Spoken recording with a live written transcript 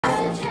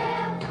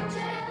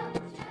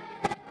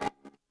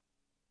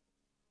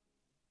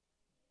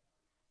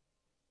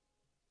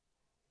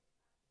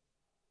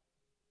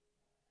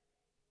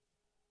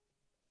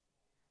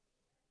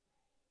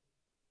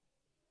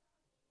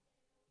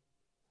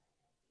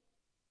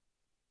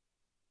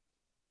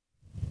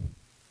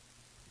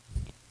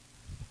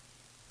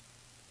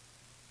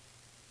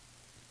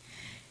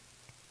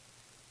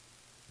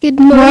Good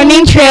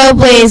morning,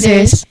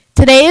 Trailblazers.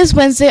 Today is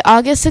Wednesday,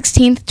 August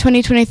 16th,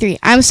 2023.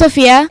 I'm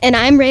Sophia. And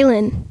I'm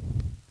Raylan.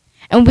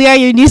 And we are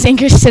your news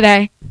anchors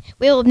today.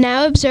 We will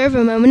now observe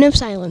a moment of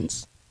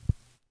silence.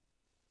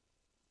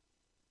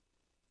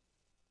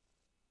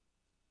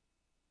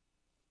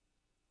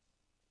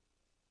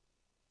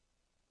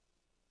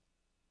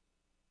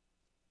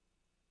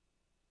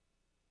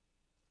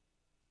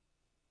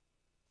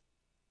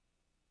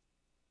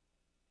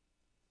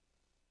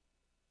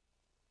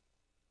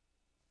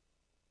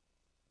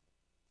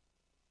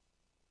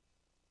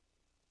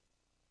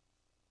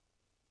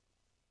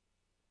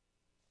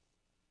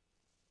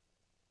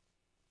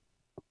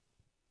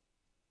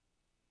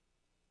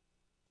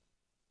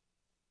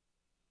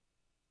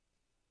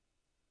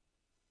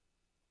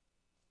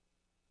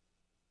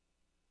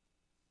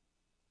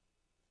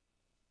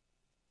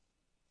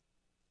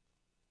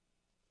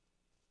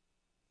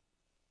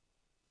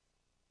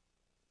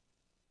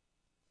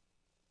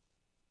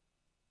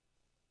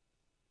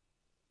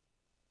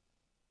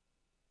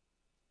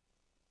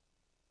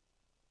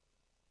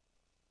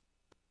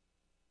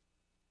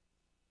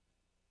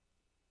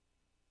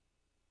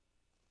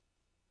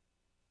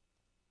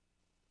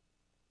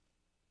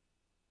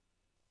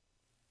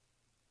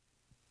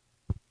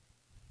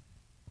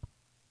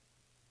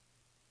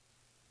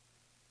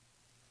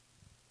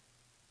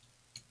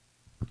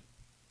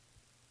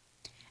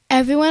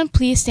 Everyone,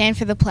 please stand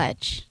for the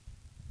pledge.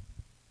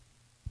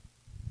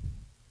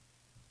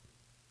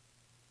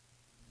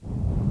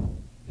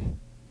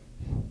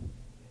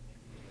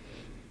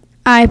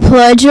 I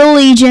pledge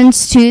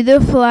allegiance to the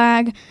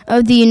flag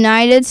of the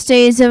United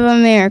States of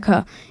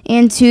America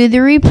and to the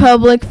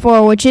republic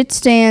for which it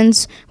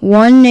stands,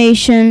 one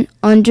nation,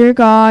 under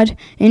God,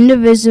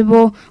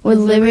 indivisible, with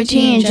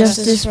liberty and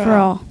justice for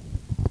all.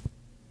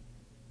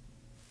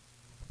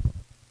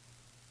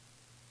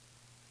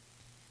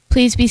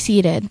 Please be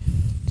seated.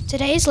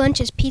 Today's lunch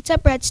is pizza,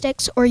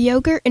 breadsticks, or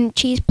yogurt and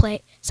cheese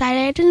plate. Side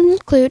items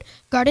include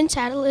garden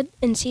salad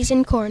and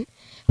seasoned corn.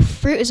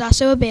 Fruit is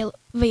also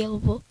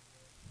available.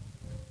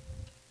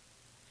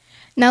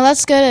 Now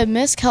let's go to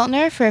Miss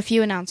Keltner for a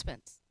few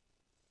announcements.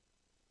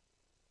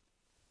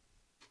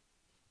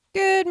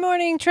 Good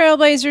morning,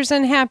 Trailblazers,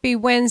 and happy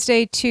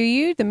Wednesday to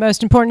you. The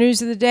most important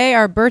news of the day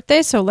are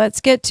birthdays, so let's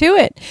get to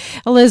it.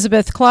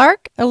 Elizabeth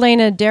Clark,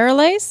 Elena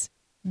Derelace,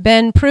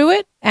 Ben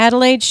Pruitt,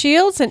 Adelaide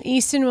Shields, and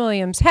Easton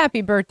Williams.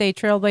 Happy birthday,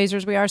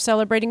 Trailblazers. We are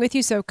celebrating with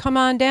you, so come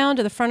on down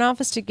to the front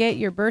office to get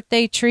your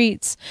birthday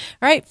treats.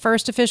 All right,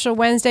 first official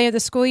Wednesday of the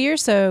school year,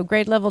 so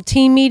grade level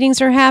team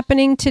meetings are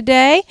happening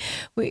today.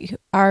 We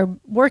are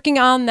working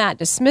on that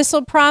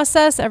dismissal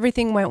process.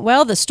 Everything went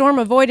well. The storm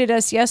avoided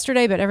us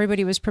yesterday, but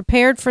everybody was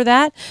prepared for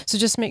that, so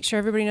just make sure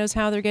everybody knows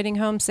how they're getting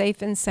home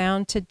safe and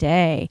sound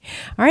today.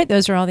 All right,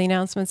 those are all the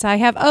announcements I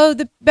have. Oh,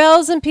 the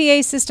bells and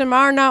PA system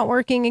are not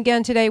working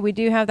again today. We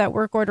do have that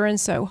work order in,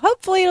 so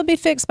hopefully it'll be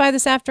fixed by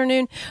this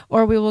afternoon,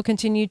 or we will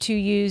continue to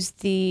use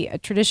the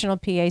traditional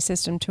PA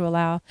system to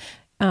allow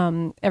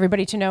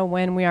everybody to know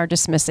when we are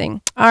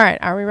dismissing. All right,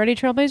 are we ready,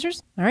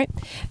 Trailblazers? All right,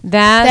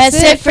 that's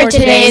it for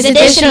today's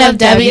edition of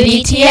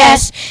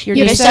WDTS. Your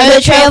DeSoto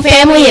Trail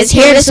family is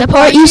here to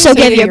support you, so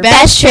give your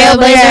best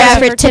Trailblazer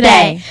effort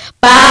today.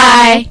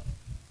 Bye.